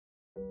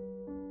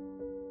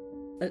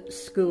At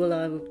school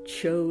I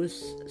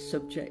chose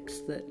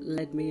subjects that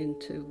led me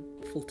into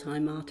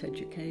full-time art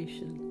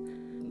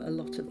education. A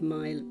lot of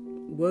my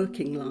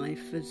working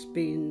life has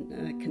been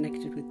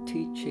connected with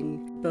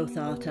teaching both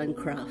art and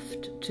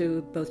craft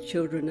to both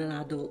children and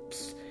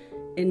adults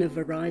in a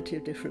variety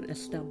of different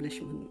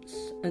establishments.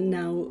 And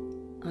now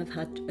I've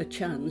had a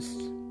chance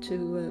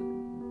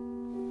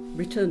to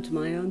return to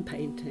my own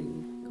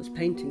painting, because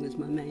painting was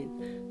my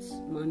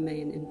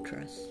main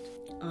interest.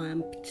 I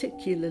am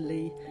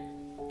particularly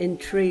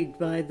intrigued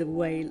by the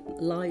way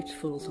light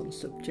falls on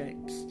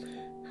subjects,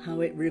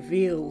 how it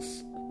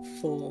reveals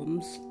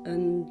forms,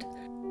 and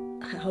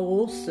how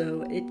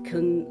also it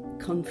can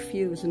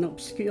confuse and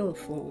obscure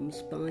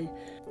forms by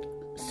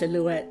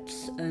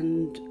silhouettes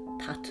and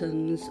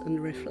patterns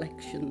and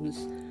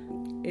reflections.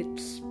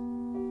 It's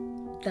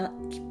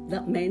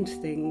that main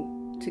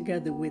thing,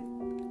 together with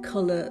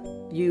colour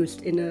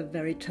used in a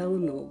very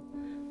tonal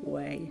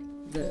way,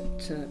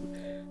 that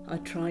I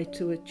try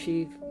to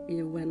achieve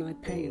when I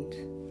paint.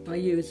 I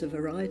use a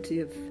variety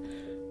of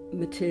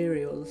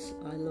materials.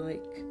 I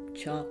like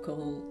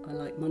charcoal, I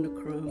like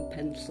monochrome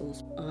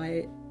pencils.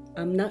 I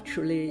am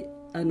naturally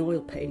an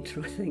oil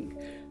painter, I think,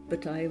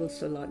 but I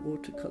also like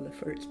watercolour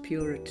for its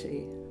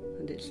purity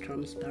and its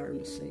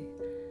transparency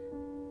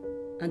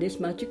and its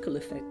magical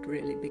effect,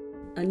 really.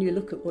 And you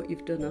look at what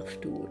you've done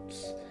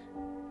afterwards,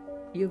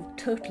 you're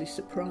totally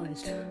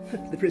surprised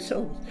at the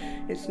result.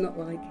 It's not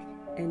like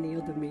any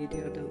other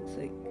media, I don't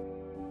think.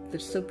 The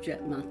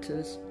subject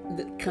matters.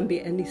 That can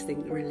be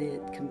anything, really.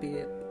 It can be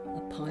a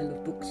pile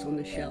of books on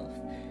a shelf.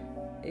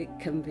 It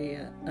can be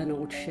an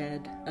old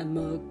shed, a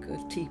mug, a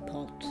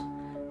teapot.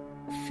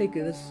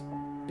 Figures,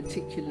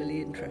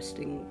 particularly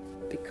interesting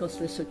because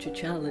they're such a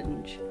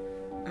challenge.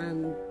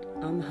 And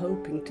I'm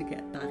hoping to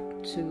get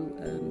back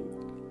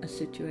to a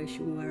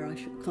situation where I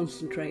should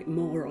concentrate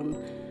more on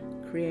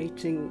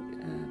creating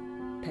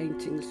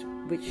paintings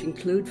which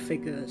include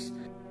figures.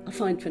 I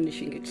find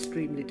finishing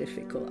extremely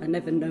difficult. I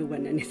never know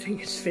when anything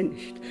is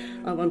finished.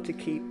 I want to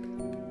keep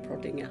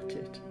prodding at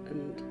it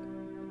and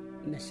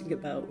messing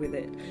about with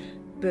it.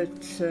 But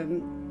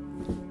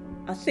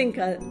I think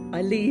I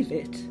leave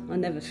it. I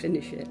never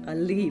finish it. I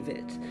leave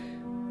it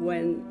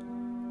when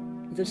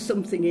there's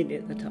something in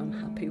it that I'm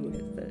happy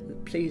with,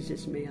 that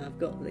pleases me. I've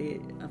got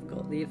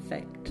the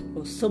effect,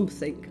 or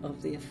something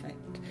of the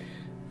effect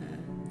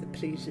that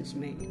pleases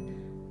me,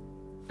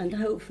 and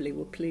hopefully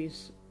will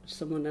please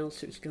someone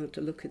else who's going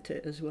to look at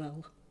it as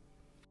well.